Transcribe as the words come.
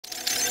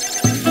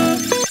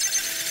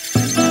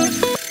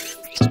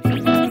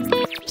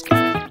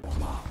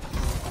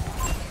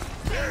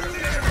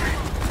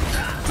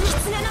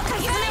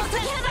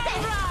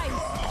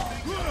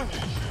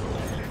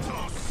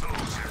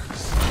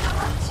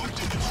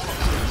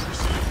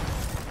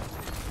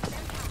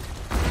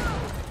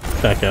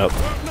back out.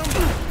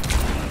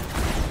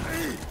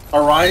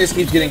 Orion just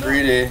keeps getting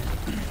greedy.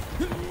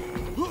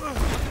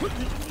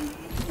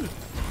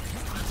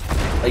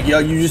 Like, yo,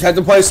 you just have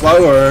to play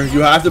slower. You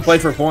have to play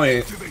for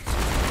point.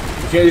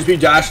 You can't just be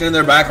dashing in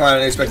their backline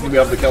and expecting to be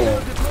able to kill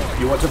them. If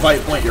you want to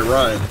fight point, you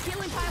run.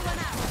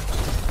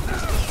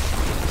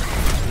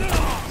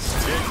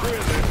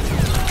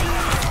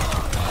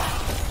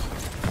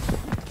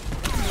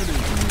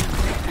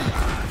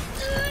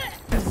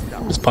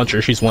 Just punch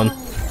her, she's won.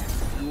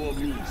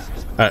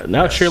 Alright,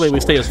 now surely we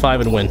stay as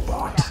 5 and win.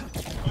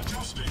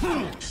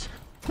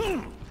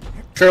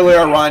 Surely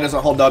our Ryan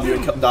doesn't hold W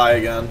and die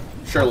again.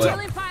 Surely.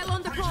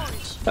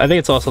 I think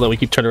it's also that we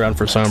keep turning around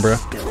for Sombra.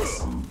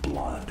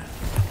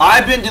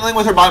 I've been dealing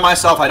with her by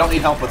myself. I don't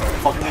need help with her.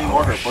 Fucking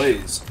ignore her,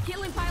 please.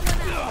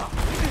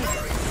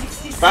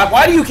 Fab,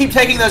 why do you keep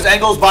taking those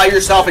angles by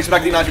yourself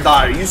expecting not to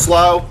die? Are you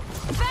slow?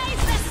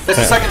 This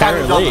is the second time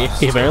you've done this.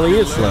 He barely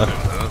is slow.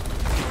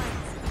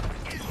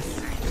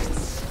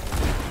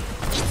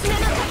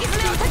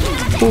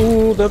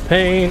 Ooh, the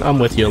pain. I'm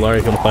with you,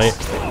 Larry. Gonna fight.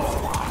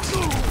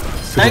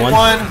 Tank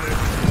one.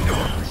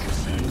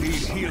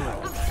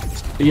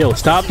 Yo,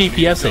 stop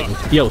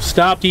DPSing. Yo,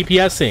 stop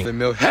DPSing.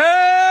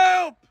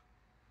 Help!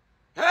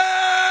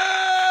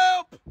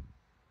 Help!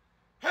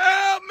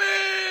 Help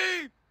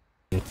me!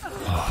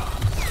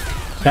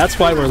 That's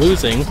why we're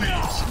losing.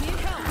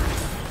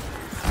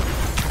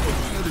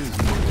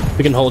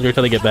 We can hold here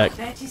till they get back.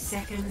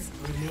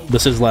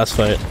 This is last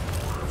fight.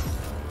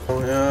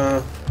 Oh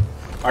yeah.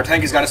 Our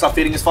tank has got to stop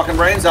feeding his fucking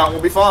brains out and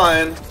we'll be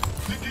fine.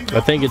 I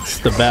think it's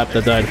the BAP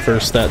that died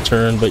first that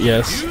turn, but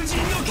yes.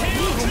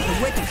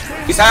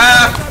 He's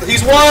half!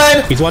 He's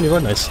one! He's one,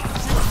 nice.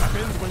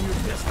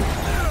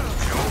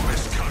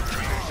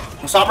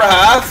 Sombra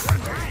half.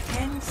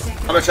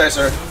 I'm a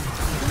chaser.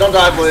 Don't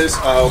die, please.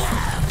 Oh.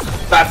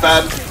 Fab.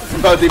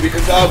 Both DB.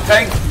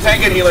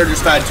 Tank and healer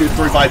just had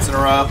 2-3 fights in a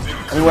row.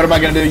 I mean, what am I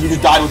gonna do? You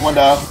just died with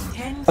window.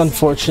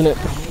 Unfortunate.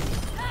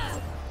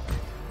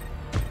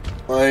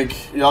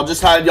 Like, y'all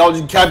just kept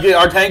getting,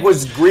 our tank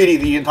was greedy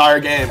the entire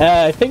game.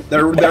 I think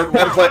their Ram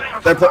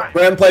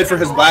played for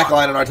his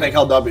backline and our tank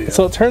held W.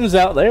 So it turns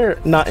out they're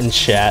not in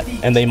chat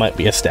and they might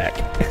be a stack.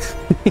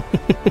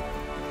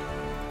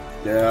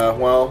 Yeah,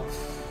 well,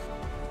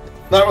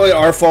 not really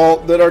our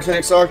fault that our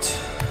tank sucked.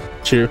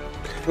 True.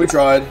 We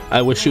tried.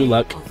 I wish you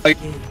luck.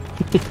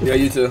 Yeah,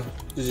 you too.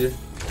 Did you?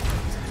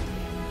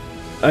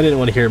 I didn't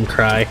want to hear him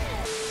cry.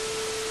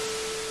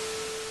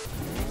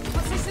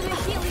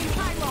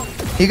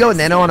 Can you go with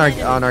Nano on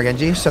our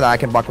Genji so that I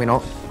can block me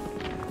ult?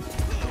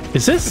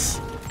 Is this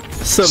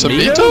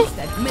Samito?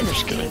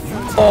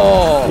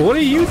 Oh, what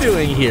are you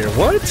doing here?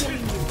 What?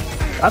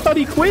 I thought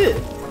he quit.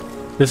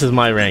 This is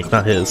my rank,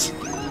 not his.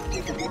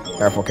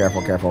 Careful.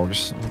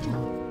 Just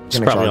it's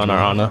probably on our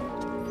Ana.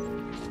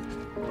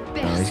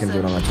 No, he's gonna do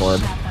it on my Torb.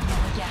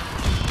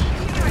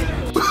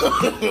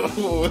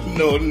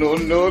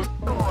 No.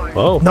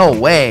 Whoa. No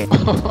way.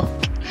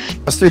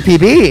 That's 3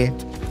 PB.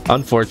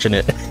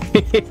 Unfortunate.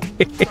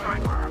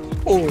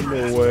 Oh,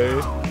 no way.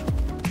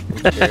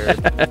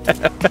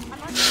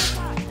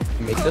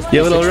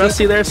 You a little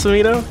rusty there,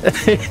 Samito?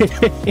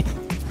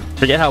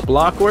 Forget how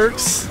block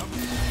works?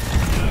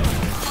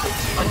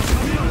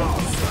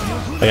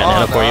 I got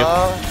Nano for you.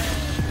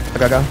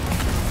 Go.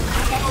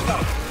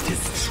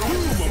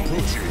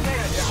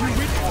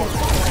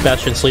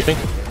 Bastion sleeping.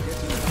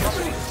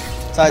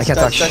 I can't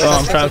touch. Oh,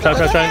 I'm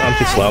trying. I'm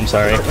too slow, I'm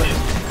sorry.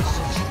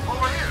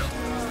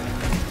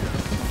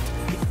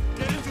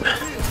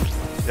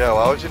 Yeah,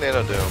 why would you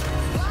Nano do?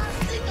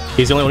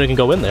 He's the only one who can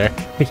go in there.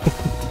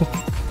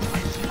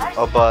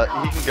 Oh, but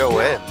he can go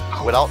in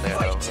without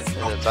Nano, and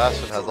then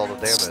Bastion has all the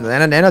damage.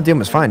 Nano Doom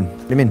is fine.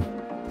 What do you mean?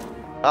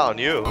 Not on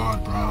you.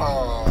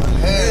 Oh,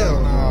 hell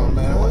no,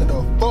 man. What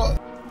the fuck?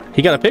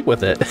 He got a pick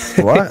with it.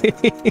 What?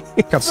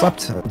 Got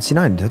slept.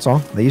 C9, that's all.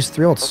 They used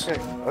 3 ults.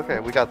 Okay,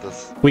 we got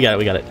this. We got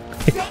it.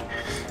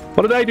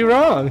 What did I do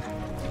wrong?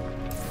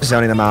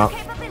 Zoning them out.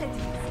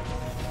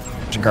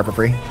 Pushing carpet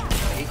free.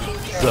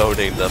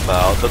 Zoning them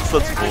out. That's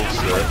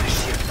bullshit.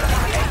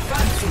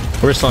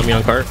 Where's Slummy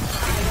on cart?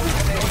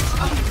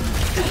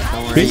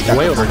 He's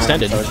way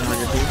overextended.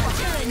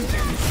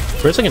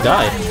 Where's he gonna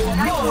die?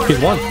 He's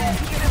one.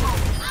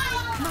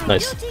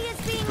 Nice.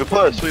 We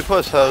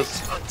push,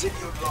 host.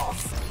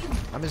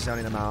 I'm just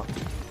zoning them out.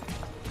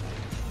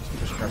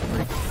 Pushing carpet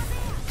free.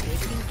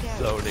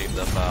 Zoning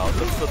them out.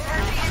 That's bullshit.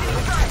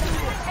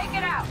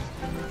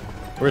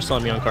 Where's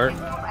Slummy on cart?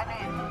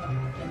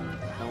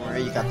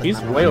 You got He's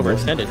way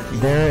overextended.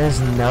 There is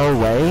no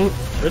way.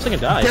 Where's he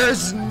gonna die?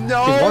 There's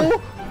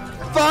no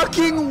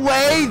fucking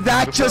way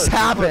that just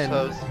happened.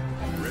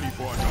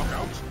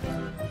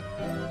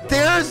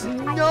 There's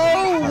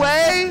no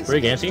way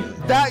Where Ganty?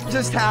 that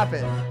just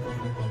happened.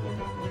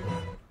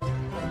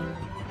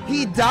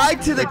 He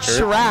died to the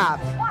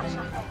trap.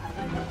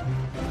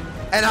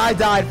 And I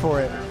died for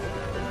it.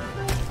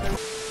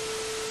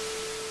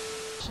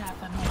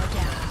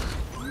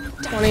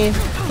 20.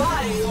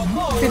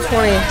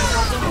 220.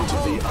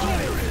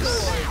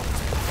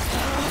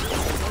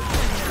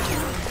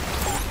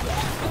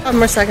 5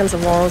 more seconds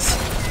of walls.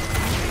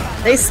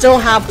 They still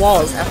have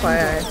walls,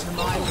 FYI.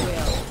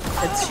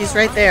 She's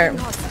right there.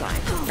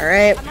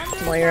 Alright,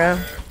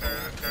 Moira.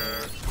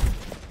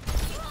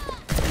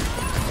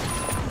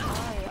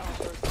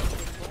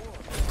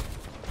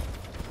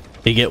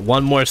 You get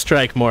one more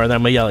strike more, then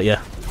I'm gonna yell at you.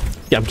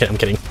 Yeah, I'm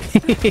kidding. I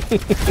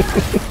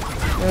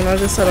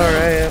just said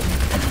alright.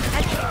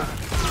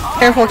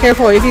 Careful,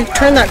 careful. If you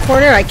turn that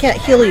corner, I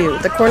can't heal you.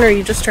 The corner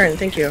you just turned,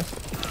 thank you.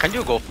 Can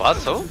you go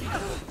fast, so?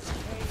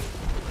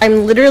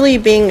 I'm literally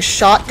being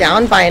shot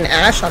down by an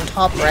Ashe on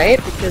top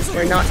right because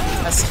we're not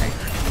contesting.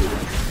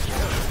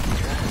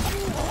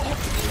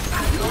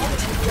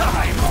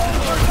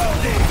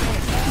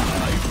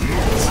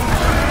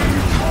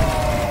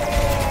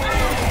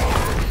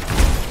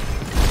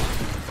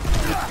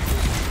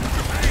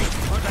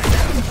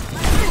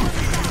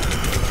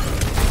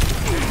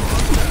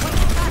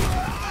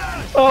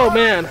 Oh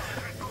man.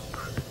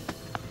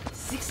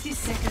 60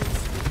 seconds.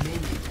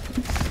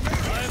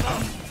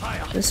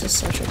 This is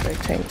such a big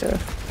tank though.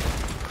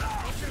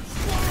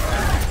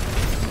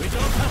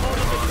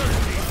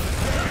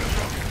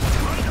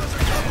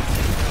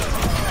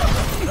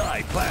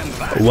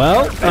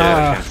 Well,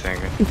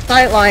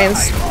 Sight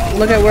lines.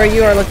 Look at where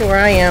you are, look at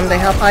where I am. They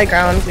have high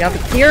ground. We have to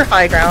clear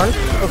high ground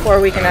before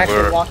we can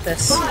actually walk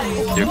this.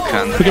 You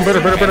can. We can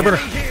better.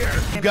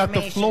 You got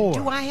the floor.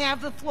 Do I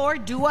have the floor?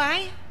 Do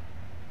I?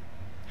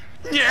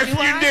 Yes,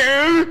 you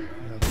do!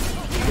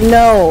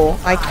 No,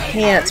 I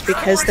can't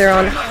because they're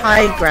on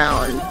high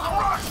ground.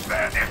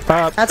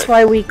 That's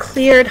why we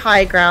cleared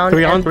high ground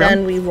and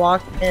then we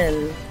walked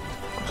in.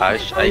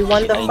 We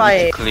won the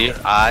fight. Clear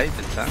I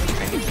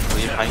need to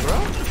clear high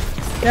ground?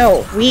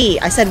 No, we.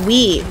 I said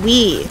we.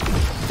 We.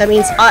 That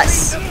means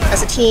us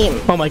as a team.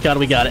 Oh my god,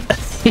 we got it.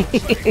 30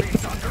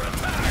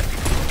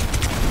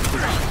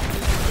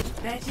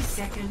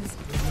 seconds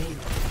remaining.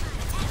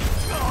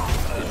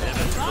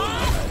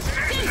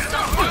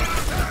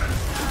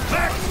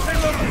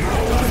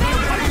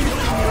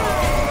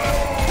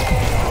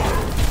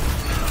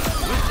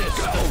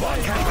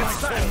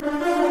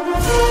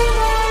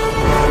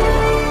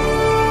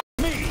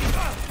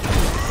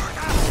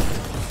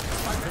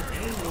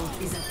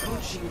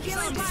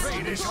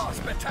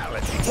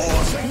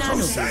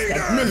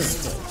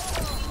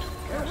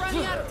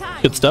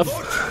 Good stuff.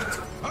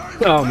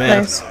 Oh man.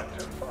 Nice.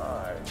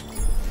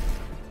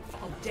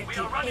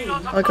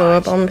 I'll go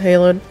up. I'm on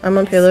payload. I'm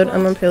on payload.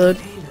 I'm on payload.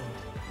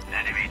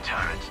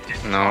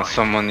 No,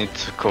 someone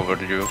needs to cover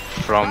you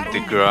from the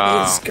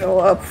ground. Please go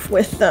up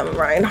with them,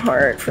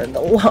 Reinhardt, for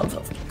the love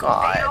of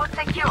God.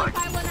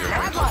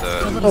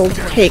 Oh,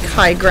 take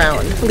high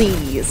ground,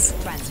 please.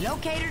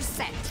 Translocator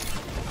set.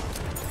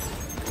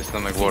 It's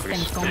not my work,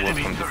 it's the work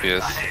from the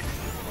PS.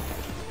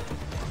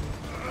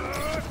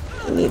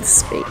 We need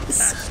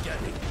space.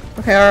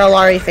 Okay, our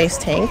Alari face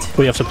tanked.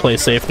 We have to play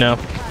safe now.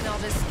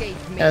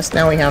 Yes,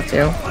 now we have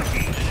to.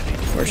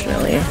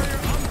 Unfortunately.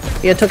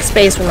 If you took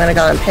space, we might have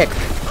gotten picked.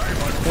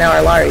 Now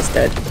our Lari's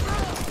dead.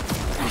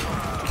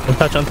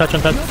 Untouch.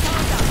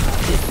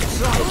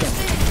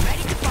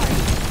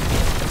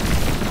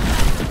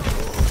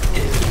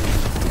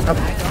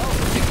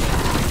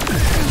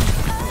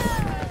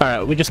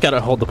 Alright, we just gotta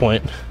hold the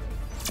point.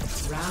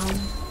 Round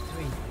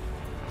 3.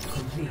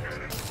 Complete.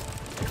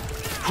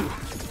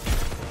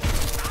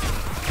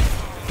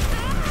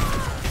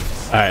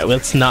 Alright,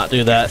 let's not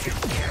do that.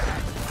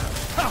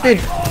 Dude.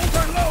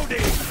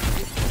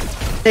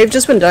 They've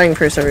just been dying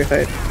first every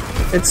fight.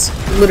 It's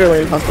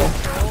literally impossible.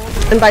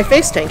 And by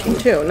face tanking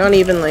too, not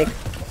even like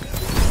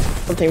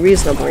something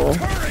reasonable.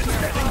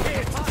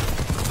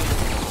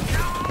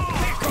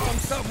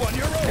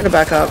 Gotta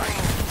back up.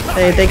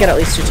 They get at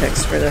least 2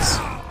 ticks for this.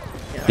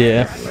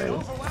 Yeah.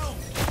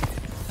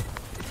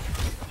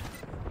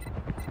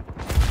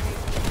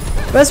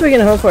 The best we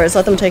can hope for is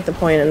let them take the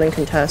point and then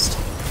contest.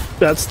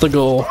 That's the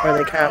goal. Or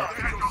they cap.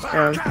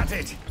 Yeah.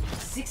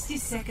 60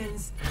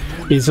 seconds.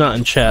 He's not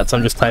in chat, so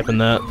I'm just typing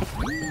that.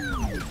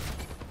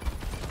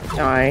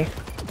 Die.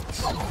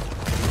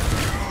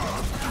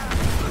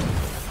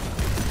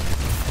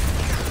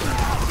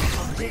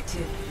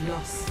 Objective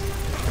lost.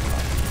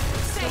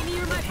 Stay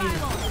near my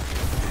payload.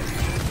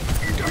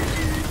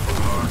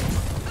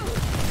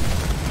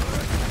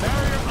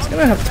 It's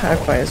gonna have attack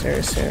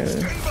visor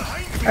soon.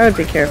 I would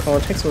be careful.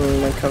 Take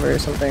some like cover or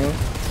something.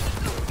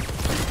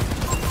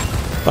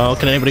 Oh,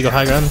 can anybody go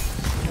high ground?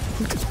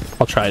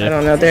 I'll try I it.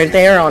 don't know.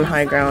 They are on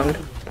high ground.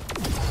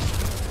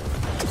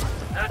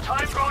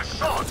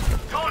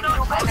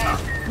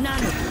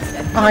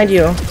 Behind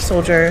you,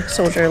 soldier.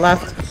 Soldier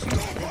left.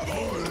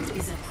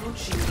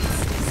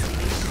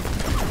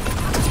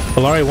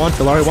 Alari one.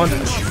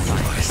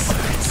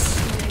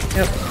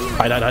 Yep.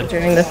 Hide.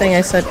 Doing the thing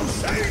I said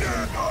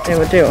they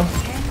would do.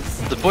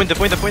 The point.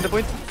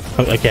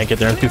 Oh, I can't get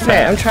there, I'm too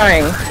Okay, I'm fast.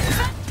 trying.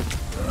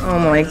 Oh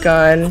my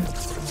god.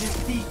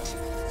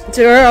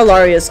 Dude, our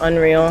Alari is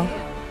unreal.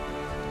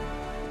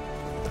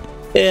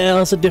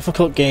 Yeah, it's a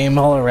difficult game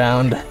all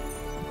around.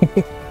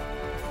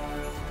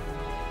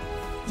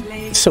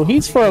 So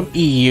he's from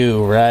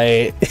EU,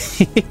 right?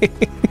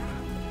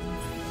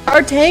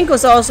 Our tank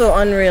was also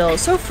unreal.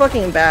 So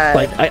fucking bad.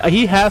 Like,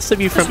 he has to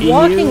be from EU.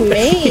 Walking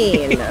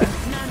main.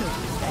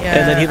 Yeah,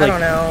 and then he I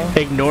don't know.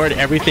 ignored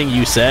everything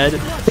you said.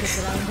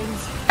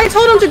 I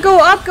told him to go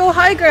up, go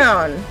high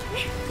ground.